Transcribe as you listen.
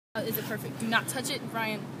Is it perfect? Do not touch it,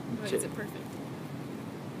 Brian. Is it perfect?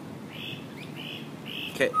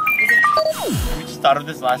 Okay. We just thought of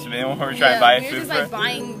this last minute when we were trying to buy a food. We were just like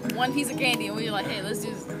buying one piece of candy, and we were like, "Hey, let's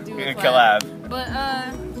just do a collab." But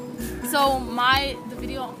so the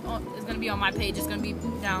video is gonna be on my page. It's gonna be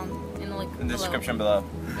down in the link in the description below.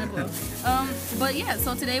 But yeah,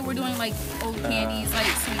 so today we're doing like old candies, like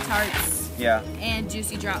sweet tarts. Yeah. And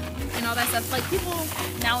juicy drop and all that stuff. Like people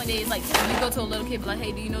nowadays, like you go to a little kid, be like,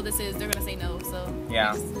 "Hey, do you know this is?" They're gonna say no. So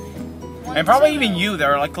yeah. And probably even you that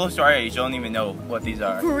are like close to our age don't even know what these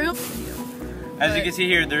are. For real. As you can see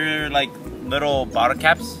here, they're like little bottle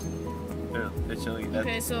caps. They're chili.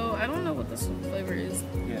 Okay, so I don't know what this flavor is.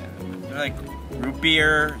 Yeah. They're like root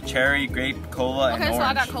beer, cherry, grape, cola, and orange. Okay, so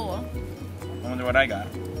I got cola. I wonder what I got.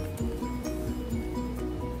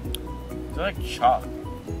 They're like chalk.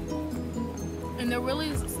 And they're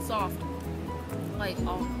really soft. Like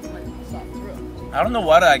soft, real. I don't know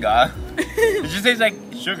what I got. It just tastes like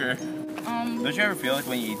sugar. Don't you ever feel like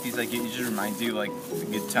when you eat these, like it just reminds you like a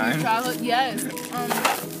good time? Childhood, yes.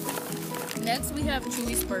 Next we have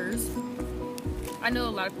chewy spurs. I know a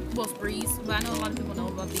lot of sprees, but I know a lot of people know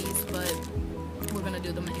about these, but we're gonna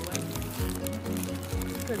do them anyway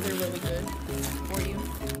because they're really good for you.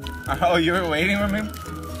 Oh, you were waiting for me?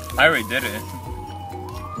 I already did it.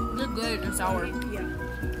 They're good and sour. Yeah.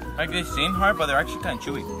 Like they seem hard, but they're actually kind of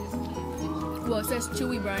chewy. Well, it says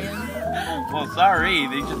chewy, Brian. Well, sorry,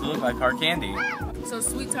 they just look like hard candy. So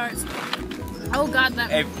sweet tarts. Oh God,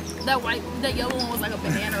 that yellow one was like a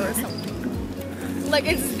banana or something. Like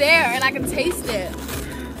it's there and I can taste it.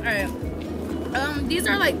 All right. These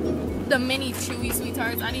are like the mini chewy sweet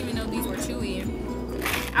tarts. I didn't even know these were chewy.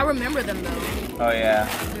 I remember them though. Oh yeah.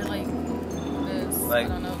 They're like this. Like I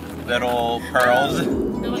don't know. little pearls.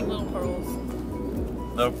 They're like little pearls.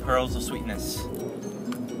 Little pearls of sweetness.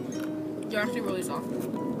 They're actually really soft.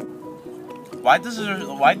 Why does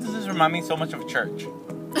this remind me so much of church?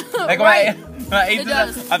 Like right. when I ate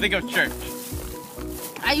this, I think of church.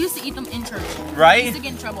 I used to eat them in church. Right? I used to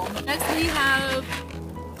get in trouble. Next we have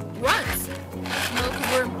runts. You know,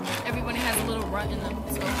 because everybody has a little runt in them.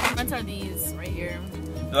 So runts are these right here.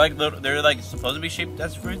 They're like supposed to be shaped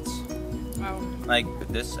as fruits. Like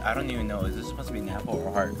this, I don't even know. Is this supposed to be an apple or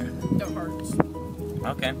a heart? They're hearts.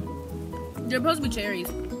 Okay. They're supposed to be cherries.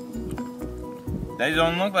 They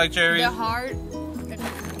don't look like cherries. They're hard.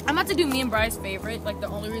 I'm about to do me and Bry's favorite. Like the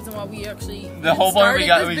only reason why we actually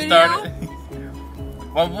started.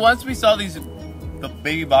 Well, once we saw the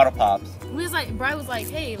baby bottle pops. Bry was like,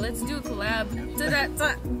 "Hey, let's do a collab to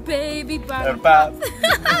that baby bottle pops."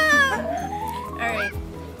 All right.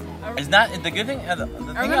 It's not the good thing.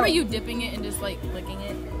 I remember you dipping it and just like licking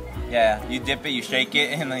it. Yeah, you dip it, you shake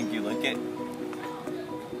it, and like you lick it.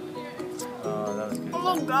 Oh, that was good.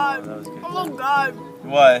 Oh God! That was good. Oh God!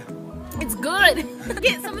 What? It's good.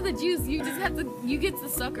 Get some of the juice. You just have to. You get the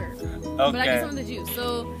sucker. Okay. But I get some of the juice.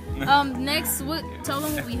 So, next, tell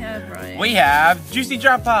them what we have, Brian. We have juicy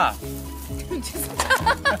drop pop.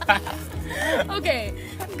 Okay,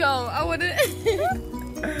 go. I wanna.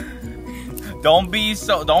 Don't be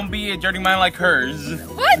a dirty mind like hers.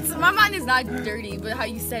 What? My mind is not dirty, but how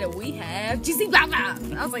you said it, we have juicy drop pop.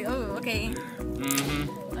 I was like, oh, okay.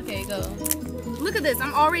 Okay, go. Look at this.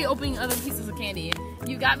 I'm already opening other pieces of candy.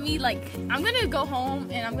 You got me like, I'm gonna go home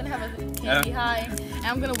and I'm gonna have a candy high, and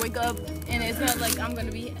I'm gonna wake up and it's gonna like I'm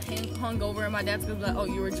gonna be hungover and my dad's gonna be like, "Oh,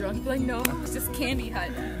 you were drunk." I'm like, no, it was just candy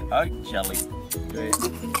high. Oh, jelly. Great.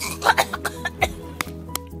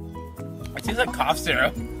 It tastes like cough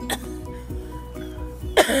syrup.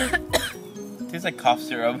 It tastes like cough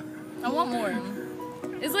syrup. I want more.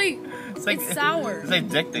 It's sour. It's like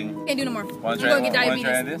addicting. Can't do no more. Wanna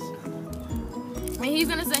try this? And he's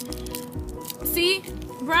gonna say, "See,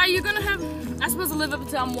 Brian, you're gonna have. I'm supposed to live up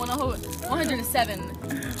until I'm 107.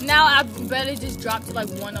 Now I better just drop to like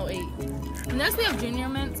 108." Next we have Junior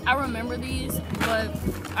Mints. I remember these, but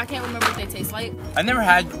I can't remember what they taste like. I never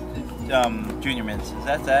had Junior Mints. Is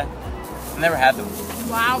that sad? I never had them.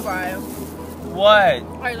 Wow, Brian. What?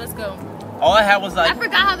 All right, let's go. All I had was like. I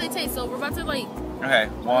forgot how they taste, so we're about to like. Okay,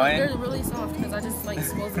 one. They're really soft because I just like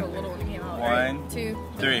exposed them a little when it came out. 1, right? 2,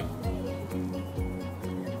 3.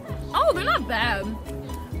 Oh, they're not bad.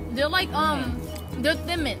 They're like they're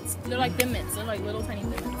Thin Mints. They're like Thin Mints. They're like little tiny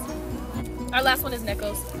Thin Mints. Our last one is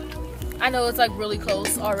Necco's. I know it's like really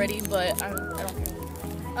close already, but I don't care.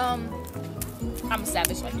 I'm a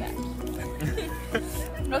savage like that.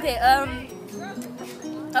 Okay,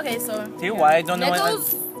 okay, so Dude, why I don't know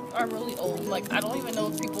Necco's are really old. Like I don't even know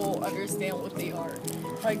if people understand what they are.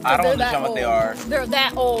 Like I don't understand what they are. They're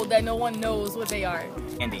that old that no one knows what they are.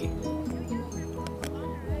 Candy.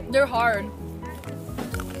 They're hard.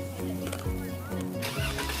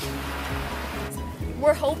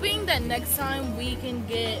 We're hoping that next time we can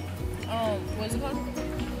get what is it called?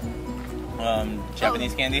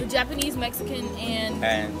 Japanese candy. Japanese, Mexican,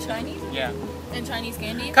 and Chinese. Yeah. And Chinese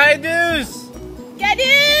candy. Kaidus!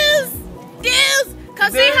 Kaidus! Deus!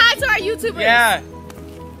 Come say hi to our YouTubers. Yeah.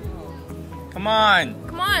 Come on.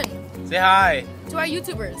 Come on. Say hi. To our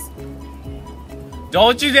YouTubers.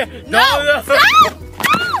 Don't you dare. No! Stop!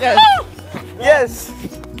 Yes. No! Yes.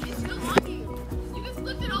 It's still on you. You just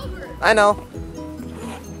flipped it over. I know.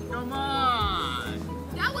 Come on.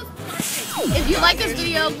 That was perfect. If you like this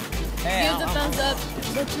video, give us a thumbs up.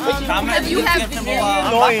 If you have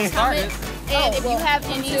and if you have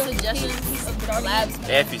any suggestions of collabs,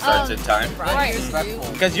 If he starts in time.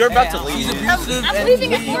 Because you're about to leave. I'm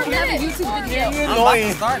leaving at 4 minutes. YouTube video.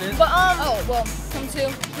 Annoying. But come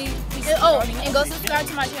to please and go subscribe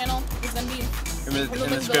to my channel. It's gonna be In the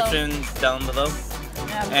description down below.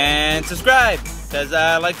 And subscribe, because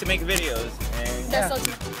I like to make videos. And that's so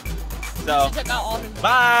true. so Check out all his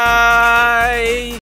bye.